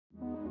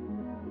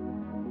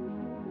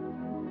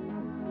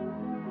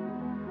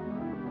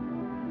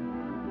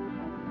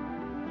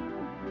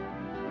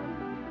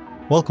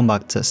Welcome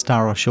back to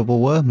Star or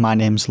Shovelware, my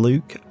name's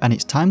Luke, and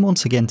it's time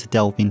once again to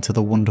delve into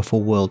the wonderful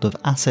world of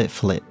asset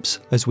flips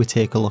as we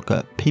take a look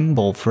at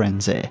Pinball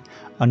Frenzy,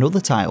 another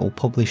title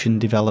published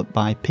and developed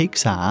by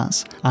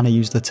Pixarts, and I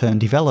use the term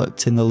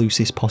developed in the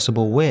loosest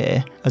possible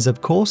way, as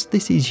of course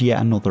this is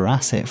yet another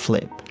asset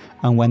flip,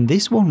 and when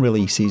this one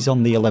releases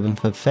on the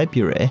 11th of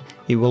February,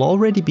 it will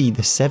already be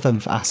the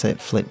 7th asset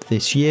flip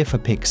this year for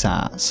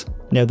Pixarts.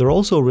 Now they're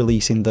also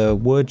releasing the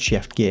Word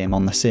Chef game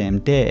on the same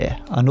day,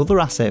 another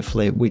asset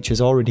flip which has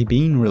already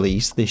been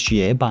released this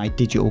year by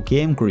Digital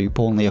Game Group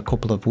only a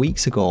couple of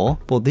weeks ago,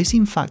 but this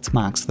in fact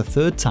marks the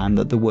third time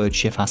that the Word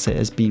Chef asset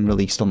has been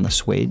released on the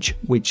Switch,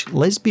 which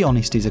let's be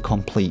honest is a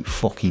complete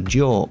fucking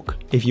joke.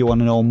 If you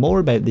want to know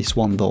more about this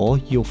one though,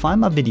 you'll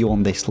find my video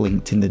on this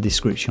linked in the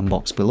description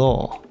box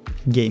below.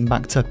 Getting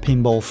back to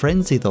Pinball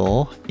Frenzy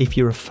though, if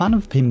you're a fan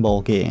of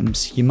pinball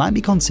games, you might be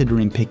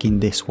considering picking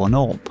this one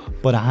up,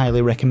 but I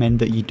highly recommend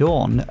that you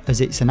don't, as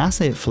it's an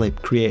asset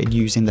flip created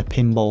using the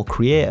Pinball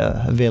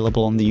Creator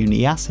available on the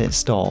Unity Asset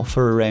Store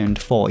for around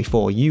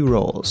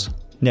 €44.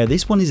 Now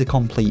this one is a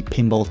complete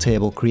pinball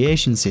table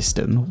creation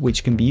system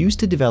which can be used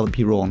to develop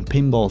your own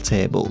pinball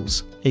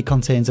tables. It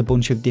contains a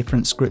bunch of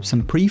different scripts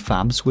and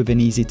prefabs with an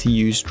easy to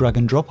use drag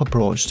and drop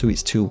approach to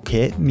its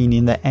toolkit,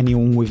 meaning that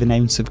anyone with an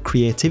ounce of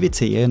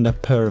creativity and a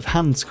pair of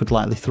hands could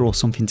likely throw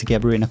something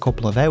together in a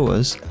couple of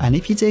hours. And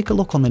if you take a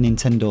look on the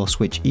Nintendo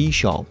Switch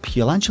eShop,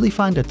 you'll actually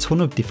find a ton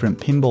of different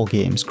pinball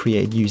games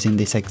created using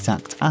this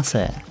exact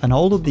asset, and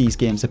all of these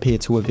games appear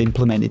to have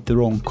implemented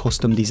their own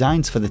custom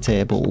designs for the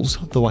tables,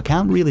 though I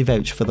can't really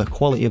vouch for the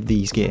quality of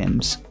these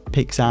games.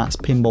 Pixart's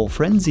Pinball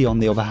Frenzy on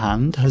the other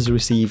hand has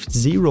received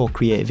zero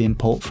creative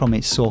input from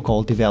its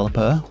so-called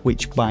developer,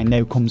 which by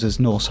now comes as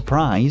no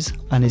surprise,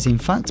 and is in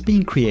fact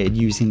being created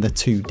using the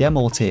two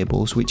demo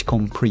tables which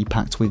come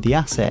pre-packed with the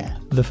asset.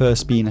 The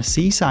first being a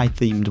seaside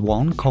themed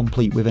one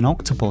complete with an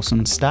octopus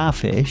and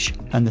starfish,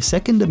 and the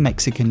second a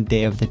Mexican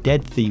Day of the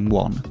Dead themed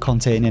one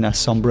containing a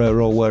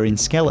sombrero wearing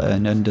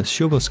skeleton and a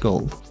sugar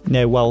skull.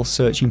 Now while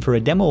searching for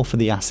a demo for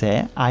the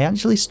asset, I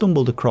actually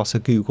stumbled across a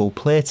Google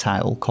Play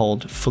title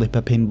called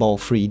Flipper Pinball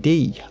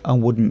 3D,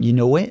 and wouldn't you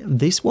know it,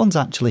 this one's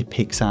actually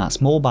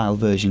Pixart's mobile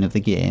version of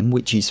the game,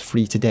 which is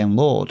free to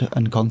download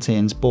and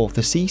contains both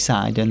the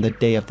seaside and the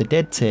Day of the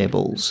Dead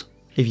tables.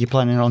 If you're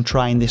planning on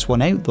trying this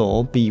one out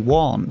though, be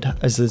warned,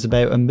 as there's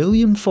about a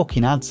million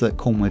fucking ads that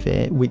come with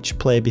it, which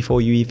play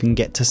before you even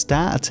get to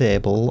start a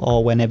table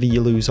or whenever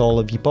you lose all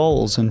of your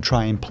balls and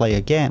try and play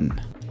again.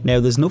 Now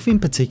there's nothing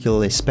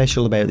particularly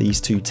special about these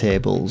two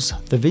tables,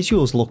 the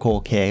visuals look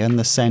okay and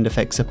the sound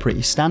effects are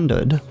pretty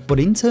standard,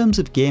 but in terms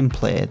of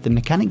gameplay, the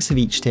mechanics of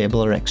each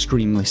table are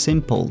extremely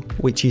simple,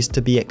 which is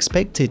to be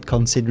expected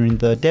considering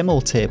the demo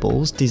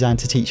tables designed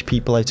to teach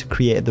people how to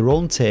create their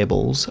own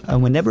tables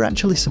and were never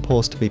actually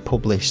supposed to be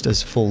published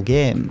as full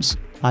games.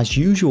 As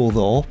usual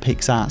though,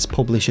 Pixart's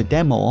publish a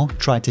demo,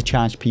 try to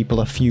charge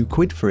people a few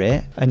quid for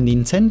it, and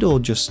Nintendo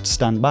just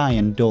stand by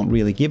and don't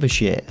really give a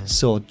shit,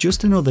 so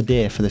just another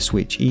day for the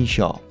Switch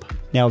eShop.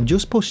 Now I've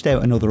just pushed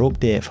out another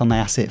update for my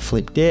asset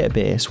flip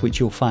database which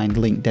you'll find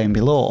linked down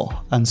below,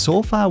 and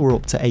so far we're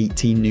up to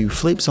 18 new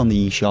flips on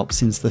the eShop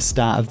since the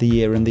start of the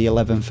year and the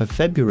 11th of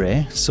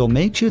February, so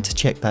make sure to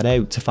check that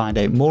out to find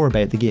out more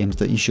about the games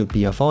that you should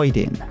be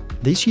avoiding.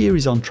 This year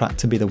is on track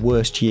to be the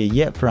worst year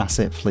yet for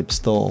asset flips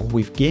though,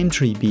 with Game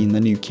Tree being the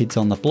new kids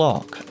on the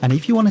block, and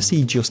if you want to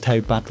see just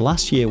how bad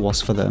last year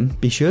was for them,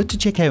 be sure to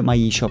check out my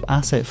eShop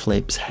asset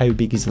flips How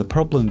Big Is the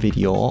Problem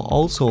video,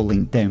 also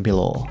linked down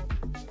below.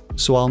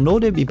 So I'll no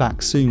doubt be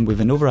back soon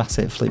with another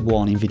asset flip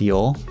warning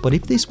video, but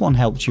if this one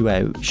helped you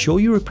out, show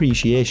your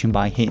appreciation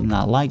by hitting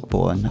that like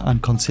button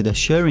and consider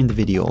sharing the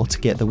video to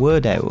get the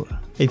word out.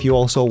 If you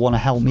also want to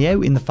help me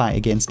out in the fight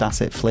against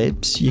asset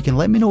flips, you can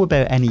let me know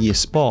about any you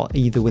spot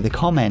either with a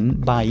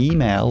comment, by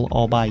email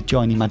or by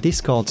joining my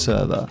Discord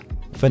server.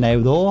 For now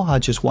though, I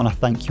just want to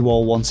thank you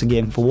all once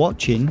again for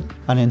watching,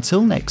 and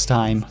until next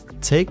time,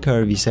 take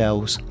care of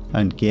yourselves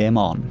and game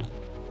on.